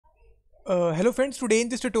Hello friends, today in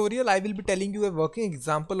this tutorial I will be telling you a working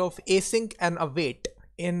example of async and await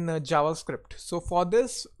in JavaScript. So for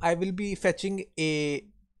this I will be fetching a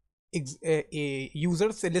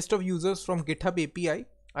list of users from GitHub API.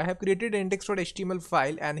 I have created an index.html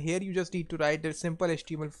file, and here you just need to write a simple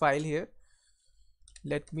HTML file here.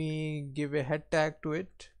 Let me give a head tag to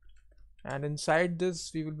it, and inside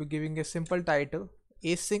this we will be giving a simple title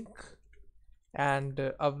async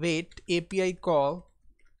and await API call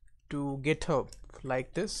to GitHub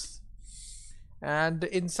like this. And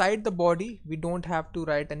inside the body we don't have to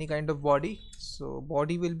write any kind of body, so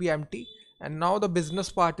body will be empty. And now the business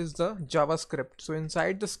part is the JavaScript. So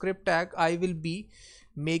inside the script tag I will be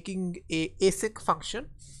making a async function.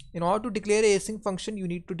 In order to declare a async function, you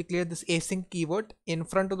need to declare this async keyword in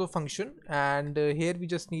front of the function, and here we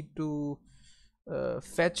just need to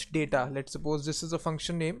fetch data. Let's suppose this is a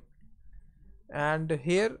function name, and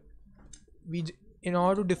here in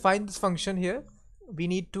order to define this function here we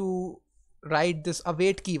need to write this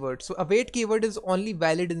await keyword. So await keyword is only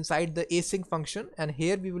valid inside the async function, and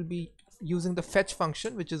here we will be using the fetch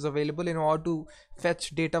function which is available in order to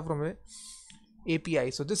fetch data from a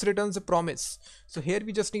API. So this returns a promise. So here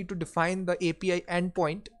we just need to define the API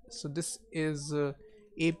endpoint. So this is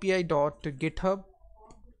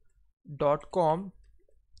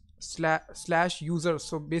api.github.com/user.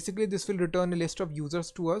 So basically this will return a list of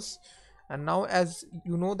users to us. And now, as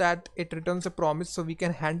you know that it returns a promise, so we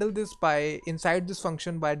can handle this by inside this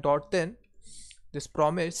function by .then this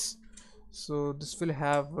promise. So this will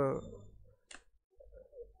have a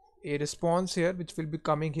response here which will be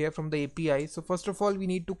coming here from the API. So first of all we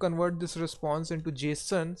need to convert this response into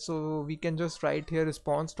JSON. So we can just write here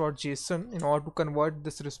response.json in order to convert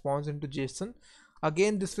this response into JSON.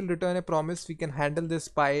 Again this will return a promise. We can handle this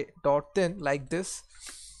by .then like this.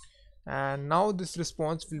 And now this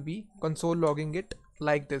response will be console logging it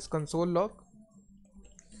like this, console log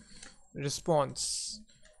response.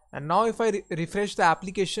 And now if I refresh the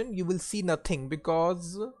application, you will see nothing,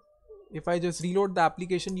 because if I just reload the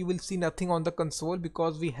application you will see nothing on the console,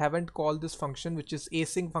 because we haven't called this function which is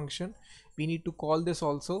async function. We need to call this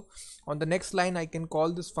also. On the next line I can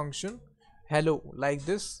call this function hello like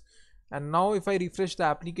this. And now if I refresh the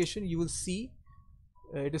application you will see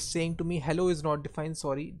it is saying to me hello is not defined.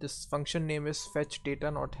 Sorry, this function name is fetch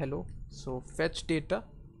data, not hello. So fetch data.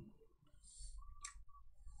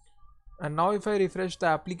 And now if I refresh the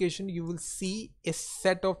application you will see a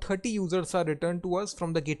set of 30 users are returned to us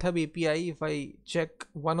from the GitHub API. If I check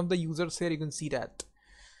one of the users here, you can see that.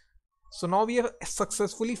 So now we are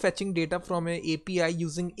successfully fetching data from an API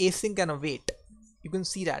using async and await. You can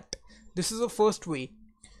see that this is the first way.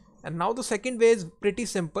 And now the second way is pretty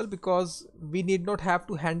simple, because we need not have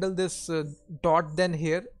to handle this .then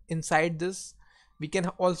here inside this. We can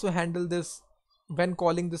also handle this when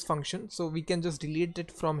calling this function. So we can just delete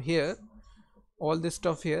it from here, all this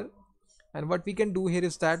stuff here. And what we can do here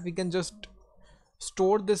is that we can just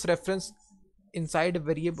store this reference inside a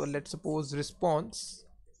variable. Let's suppose response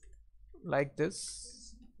like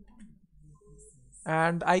this,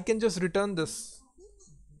 and I can just return this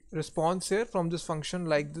response here from this function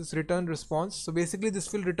like this, return response. So basically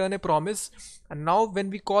this will return a promise. And now when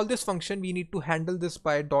we call this function we need to handle this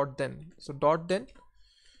by .then. So .then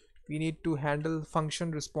we need to handle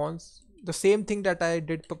function response, the same thing that I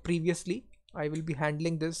did previously. I will be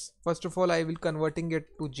handling this. First of all I will converting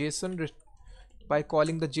it to JSON by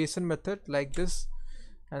calling the JSON method like this,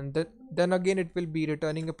 and then again it will be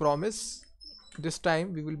returning a promise. This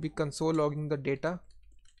time we will be console logging the data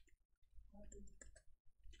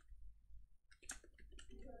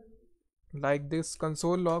like this,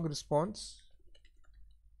 console log response.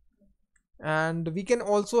 And we can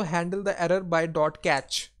also handle the error by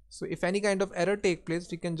 .catch. So if any kind of error take place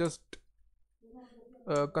we can just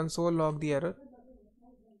console log the error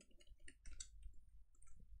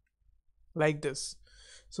like this.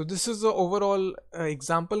 So this is the overall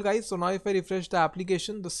example, guys. So now if I refresh the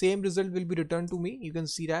application, the same result will be returned to me. You can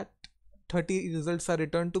see that 30 results are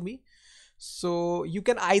returned to me. So you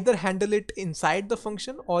can either handle it inside the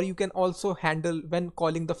function, or you can also handle when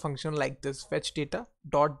calling the function like this, fetch data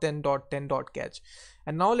 .then .catch.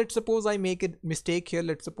 And now let's suppose I make a mistake here.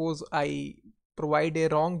 Let's suppose I provide a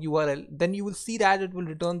wrong URL. Then you will see that it will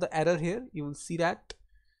return the error here. You will see that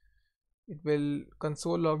it will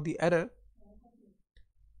console log the error.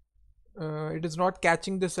 It is not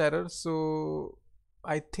catching this error, so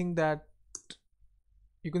I think that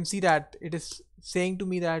you can see that it is saying to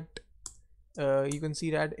me that you can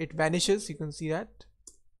see that it vanishes. You can see that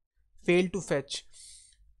failed to fetch.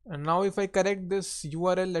 And now if I correct this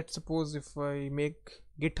URL, let's suppose if I make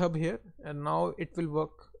GitHub here, and now it will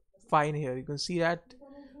work fine here. You can see that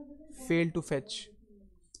failed to fetch.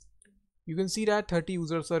 You can see that 30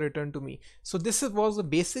 users are returned to me. So this was a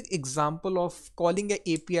basic example of calling an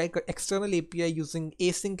API, external API using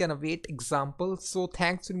async and await example. So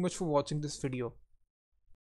thanks very much for watching this video.